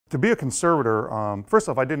To be a conservator, first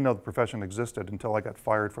off, I didn't know the profession existed until I got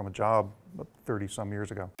fired from a job 30-some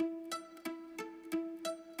years ago.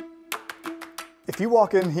 If you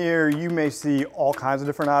walk in here, you may see all kinds of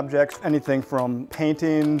different objects, anything from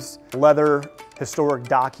paintings, leather, historic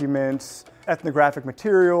documents, ethnographic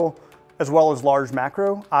material, as well as large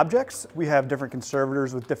macro objects. We have different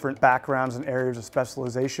conservators with different backgrounds and areas of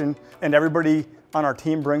specialization, and everybody on our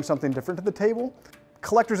team brings something different to the table.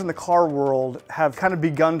 Collectors in the car world have kind of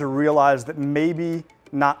begun to realize that maybe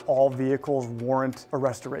not all vehicles warrant a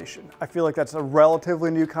restoration. I feel like that's a relatively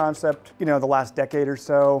new concept, the last decade or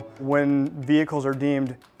so. When vehicles are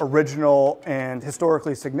deemed original and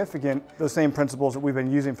historically significant, those same principles that we've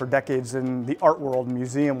been using for decades in the art world and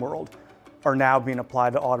museum world are now being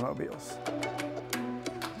applied to automobiles.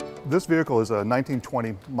 This vehicle is a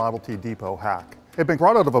 1920 Model T Depot hack. It had been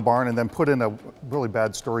brought out of a barn and then put in a really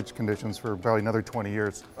bad storage conditions for about another 20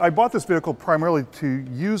 years. I bought this vehicle primarily to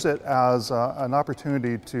use it as an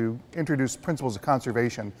opportunity to introduce principles of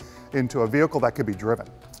conservation into a vehicle that could be driven.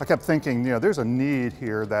 I kept thinking, there's a need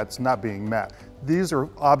here that's not being met. These are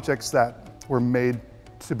objects that were made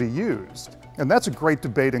to be used. And that's a great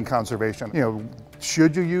debate in conservation.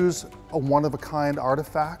 Should you use a one-of-a-kind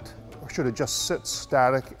artifact, or should it just sit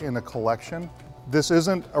static in a collection? This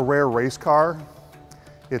isn't a rare race car.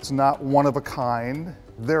 It's not one of a kind.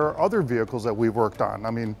 There are other vehicles that we've worked on.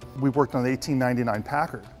 We worked on the 1899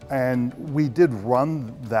 Packard, and we did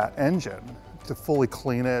run that engine to fully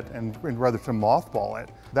clean it and rather to mothball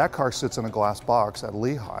it. That car sits in a glass box at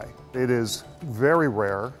Lehigh. It is very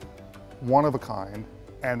rare, one of a kind,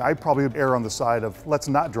 and I'd probably err on the side of let's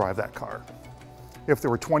not drive that car. If there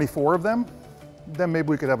were 24 of them, then maybe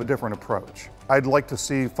we could have a different approach. I'd like to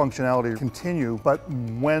see functionality continue, but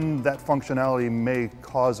when that functionality may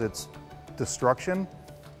cause its destruction,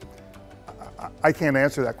 I can't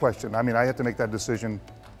answer that question. I have to make that decision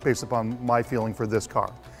based upon my feeling for this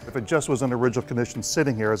car. If it just was in original condition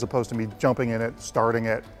sitting here, as opposed to me jumping in it, starting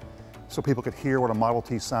it, so people could hear what a Model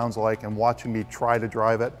T sounds like and watching me try to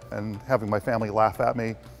drive it and having my family laugh at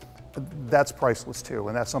me, that's priceless too,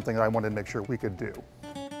 and that's something that I wanted to make sure we could do.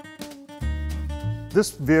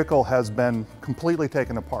 This vehicle has been completely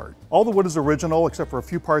taken apart. All the wood is original except for a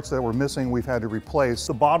few parts that were missing we've had to replace.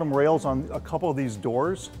 The bottom rails on a couple of these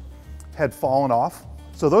doors had fallen off.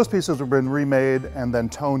 So those pieces have been remade and then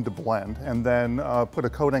toned to blend and then put a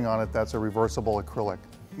coating on it that's a reversible acrylic.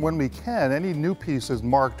 When we can, any new piece is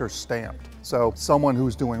marked or stamped. So someone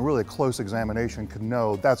who's doing really a close examination could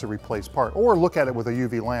know that's a replaced part, or look at it with a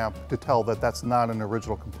UV lamp to tell that that's not an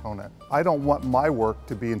original component. I don't want my work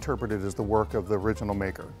to be interpreted as the work of the original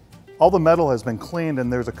maker. All the metal has been cleaned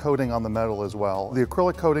and there's a coating on the metal as well. The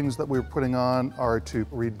acrylic coatings that we're putting on are to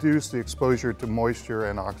reduce the exposure to moisture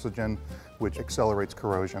and oxygen, which accelerates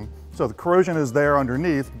corrosion. So the corrosion is there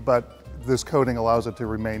underneath, but this coating allows it to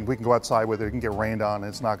remain. We can go outside with it, it can get rained on, and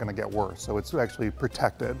it's not going to get worse. So it's actually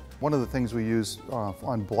protected. One of the things we use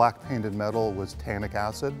on black painted metal was tannic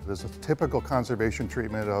acid. It's a typical conservation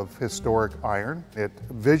treatment of historic iron. It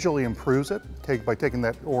visually improves it by taking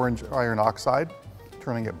that orange iron oxide,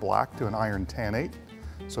 turning it black to an iron tannate.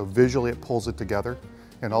 So visually it pulls it together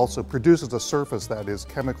and also produces a surface that is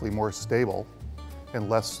chemically more stable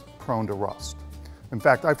and less prone to rust. In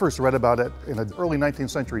fact, I first read about it in an early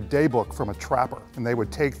 19th century daybook from a trapper, and they would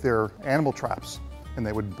take their animal traps and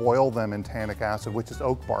they would boil them in tannic acid, which is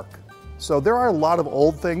oak bark. So there are a lot of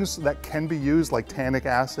old things that can be used, like tannic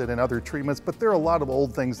acid and other treatments, but there are a lot of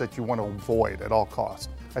old things that you want to avoid at all costs.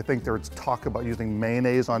 I think there's talk about using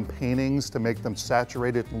mayonnaise on paintings to make them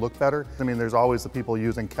saturated and look better. There's always the people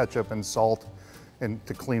using ketchup and salt and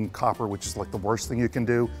to clean copper, which is like the worst thing you can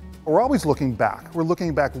do. We're always looking back. We're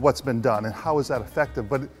looking back at what's been done and how is that effective.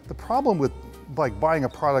 But the problem with buying a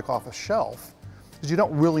product off a shelf is you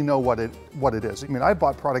don't really know what it is. I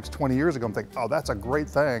bought products 20 years ago and think, oh, that's a great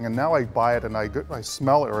thing. And now I buy it and I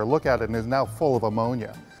smell it or I look at it and it's now full of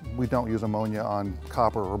ammonia. We don't use ammonia on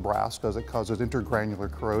copper or brass because it causes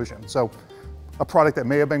intergranular corrosion. So a product that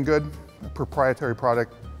may have been good, a proprietary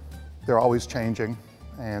product, they're always changing.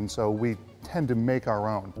 And so we tend to make our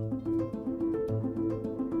own.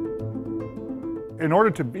 In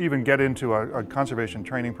order to even get into a conservation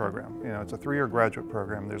training program, it's a 3-year graduate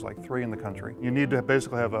program, there's like 3 in the country. You need to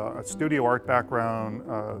basically have a studio art background,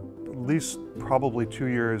 at least probably 2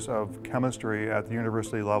 years of chemistry at the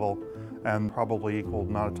university level, and probably equal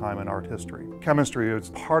amount of time in art history. Chemistry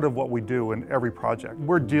is part of what we do in every project.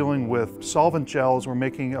 We're dealing with solvent gels, we're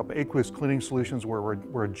making up aqueous cleaning solutions where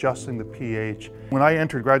we're adjusting the pH. When I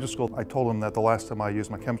entered graduate school, I told them that the last time I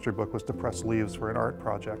used my chemistry book was to press leaves for an art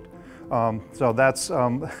project. So that's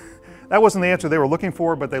That wasn't the answer they were looking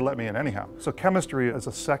for, but they let me in anyhow. So chemistry is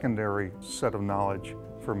a secondary set of knowledge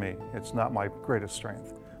for me. It's not my greatest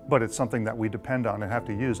strength, but it's something that we depend on and have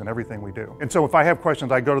to use in everything we do. And so if I have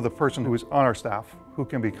questions, I go to the person who is on our staff who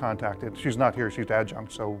can be contacted. She's not here, she's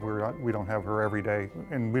adjunct, so we don't have her every day,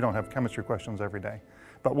 and we don't have chemistry questions every day.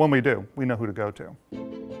 But when we do, we know who to go to.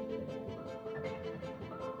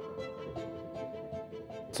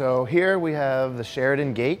 So here we have the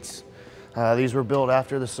Sheridan Gates. These were built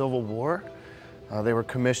after the Civil War. They were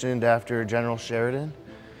commissioned after General Sheridan,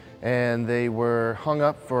 and they were hung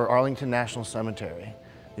up for Arlington National Cemetery.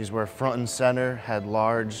 These were front and center, had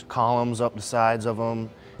large columns up the sides of them.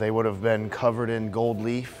 They would have been covered in gold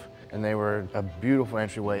leaf, and they were a beautiful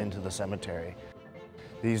entryway into the cemetery.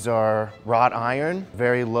 These are wrought iron,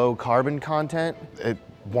 very low carbon content. It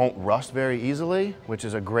won't rust very easily, which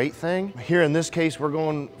is a great thing. Here in this case, we're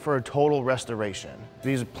going for a total restoration.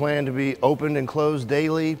 These are planned to be opened and closed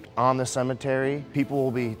daily on the cemetery. People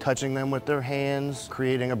will be touching them with their hands,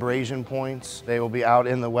 creating abrasion points. They will be out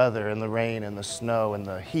in the weather, in the rain, in the snow, in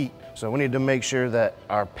the heat. So we need to make sure that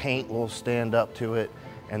our paint will stand up to it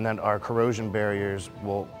and that our corrosion barriers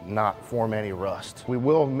will not form any rust. We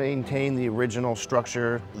will maintain the original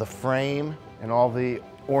structure, the frame, and all the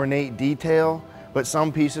ornate detail, but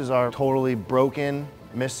some pieces are totally broken,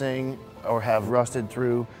 missing, or have rusted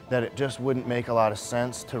through, that it just wouldn't make a lot of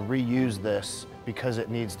sense to reuse this because it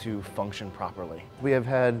needs to function properly. We have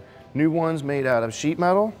had new ones made out of sheet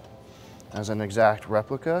metal as an exact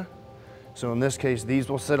replica. So in this case, these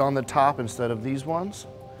will sit on the top instead of these ones.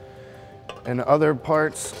 And other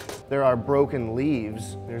parts, there are broken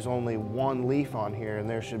leaves. There's only one leaf on here and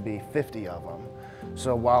there should be 50 of them.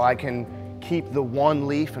 So while I can keep the one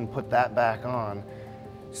leaf and put that back on,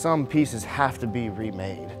 some pieces have to be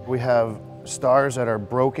remade. We have stars that are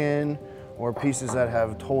broken or pieces that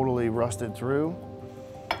have totally rusted through.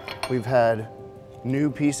 We've had new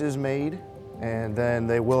pieces made, and then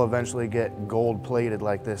they will eventually get gold plated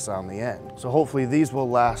like this on the end. So hopefully these will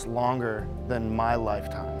last longer than my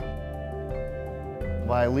lifetime.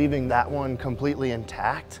 By leaving that one completely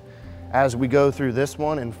intact, as we go through this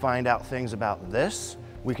one and find out things about this,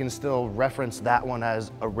 we can still reference that one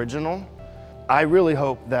as original. I really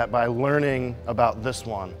hope that by learning about this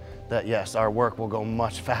one, that yes, our work will go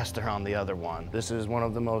much faster on the other one. This is one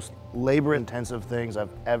of the most labor-intensive things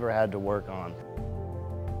I've ever had to work on.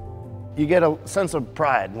 You get a sense of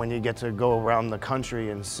pride when you get to go around the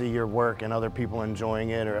country and see your work and other people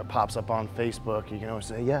enjoying it, or it pops up on Facebook. You can always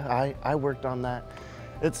say, yeah, I worked on that.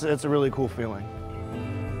 It's a really cool feeling.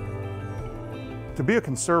 To be a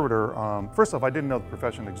conservator, first off, I didn't know the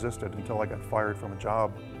profession existed until I got fired from a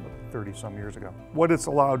job 30-some years ago. What it's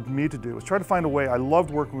allowed me to do is try to find a way. I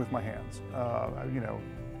loved working with my hands,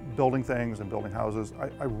 building things and building houses.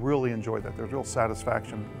 I really enjoyed that. There's real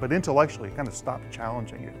satisfaction, but intellectually, it kind of stopped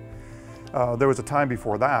challenging you. There was a time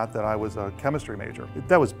before that I was a chemistry major.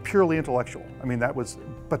 That was purely intellectual. I mean,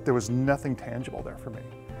 but there was nothing tangible there for me.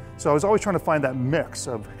 So I was always trying to find that mix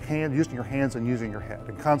of using your hands and using your head.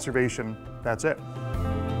 And conservation, that's it.